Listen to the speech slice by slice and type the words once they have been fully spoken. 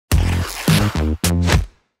Hey,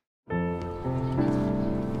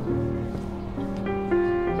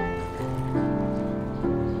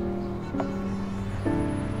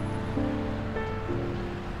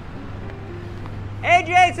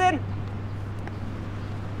 Jason!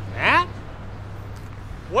 Matt?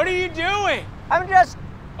 What are you doing? I'm just,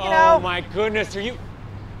 you know... Oh my goodness, are you...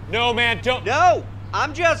 No, man, don't... No,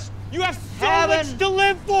 I'm just... You have so much to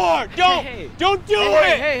live for! Don't do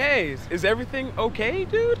it! Hey, is everything okay,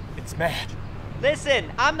 dude? It's Matt. Listen,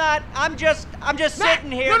 I'm just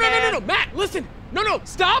sitting here, man. No, Matt, listen. No,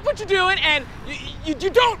 stop what you're doing, and you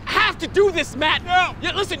don't have to do this, Matt. No.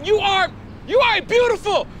 Listen, you are a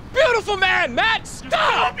beautiful man, Matt.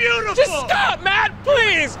 Stop. You're beautiful. Just stop, Matt,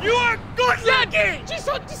 please. You are good looking.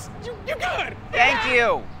 You're good. Thank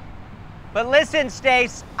you. But listen,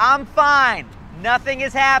 Stace, I'm fine. Nothing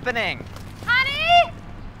is happening. Honey?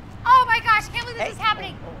 Oh my gosh, I can't believe this is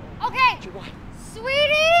happening. Okay.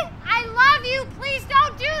 Sweetie, I love you. Please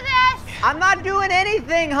don't do this. I'm not doing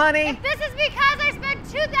anything, honey. If this is because I spent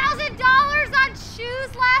 $2,000 on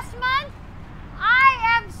shoes last month, I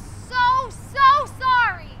am so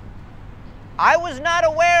sorry. I was not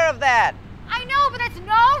aware of that. I know, but that's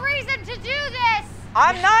no reason to do this.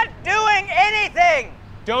 I'm not doing anything.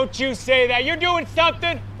 Don't you say that. You're doing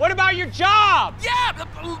something. What about your job? Yeah, but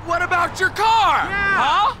what about your car? Yeah.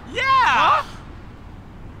 Huh? Yeah. Huh?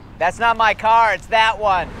 That's not my car, it's that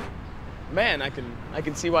one. Man, I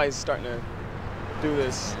can see why he's starting to do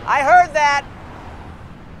this. I heard that.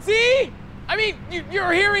 See? I mean,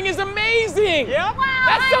 your hearing is amazing. Yeah. Wow,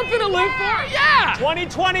 That's honey, something to live for. Yeah.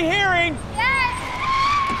 20/20 hearing. Yes.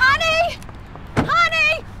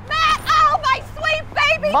 Honey, Matt, oh my sweet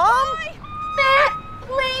baby Mom? boy. Matt,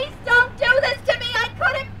 please don't do this to me. I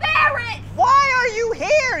couldn't bear it. Why are you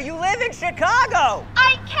here? You live in Chicago.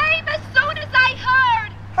 I came as soon as I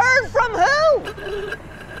heard. Heard from who?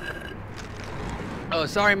 Oh,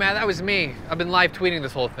 sorry, Matt, that was me. I've been live tweeting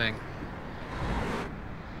this whole thing.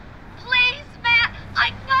 Please, Matt,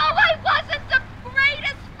 I know I wasn't the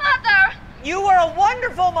greatest mother. You were a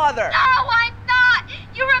wonderful mother. No, I'm not.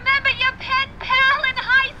 You remember your pen pal in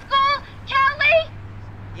high school, Kelly?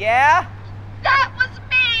 Yeah? That was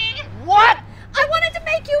me. What? I wanted to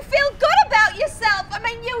make you feel good about yourself. I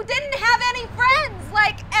mean, you didn't have any friends,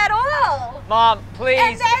 like, at all. Mom, please,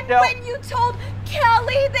 And then don't. when you told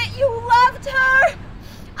Kelly that you loved her,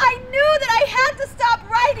 I knew that I had to stop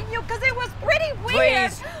writing you because it was pretty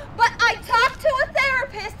weird. Please. But I talked to a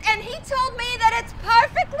therapist and he told me that it's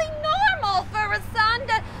perfectly normal for a son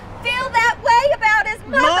to feel that way about his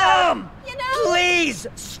mother. Mom! You know? Please,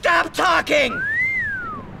 stop talking!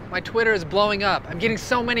 My Twitter is blowing up. I'm getting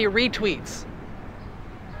so many retweets.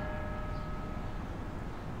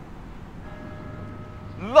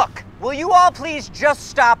 Look, will you all please just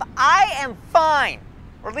stop? I am fine.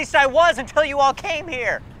 Or at least I was until you all came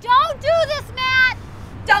here. Don't do this, Matt.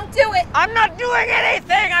 Don't do it. I'm not doing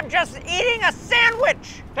anything. I'm just eating a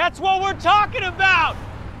sandwich. That's what we're talking about.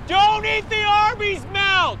 Don't eat the Arby's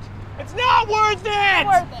melt. It's not worth it.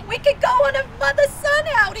 We could go on a mother-son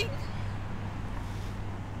outing.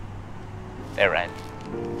 They're right.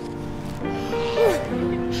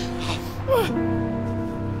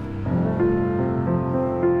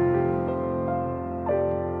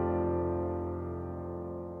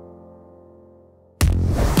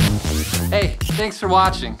 Hey, thanks for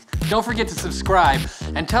watching. Don't forget to subscribe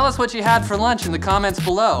and tell us what you had for lunch in the comments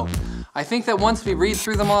below. I think that once we read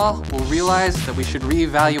through them all, we'll realize that we should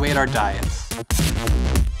reevaluate our diets.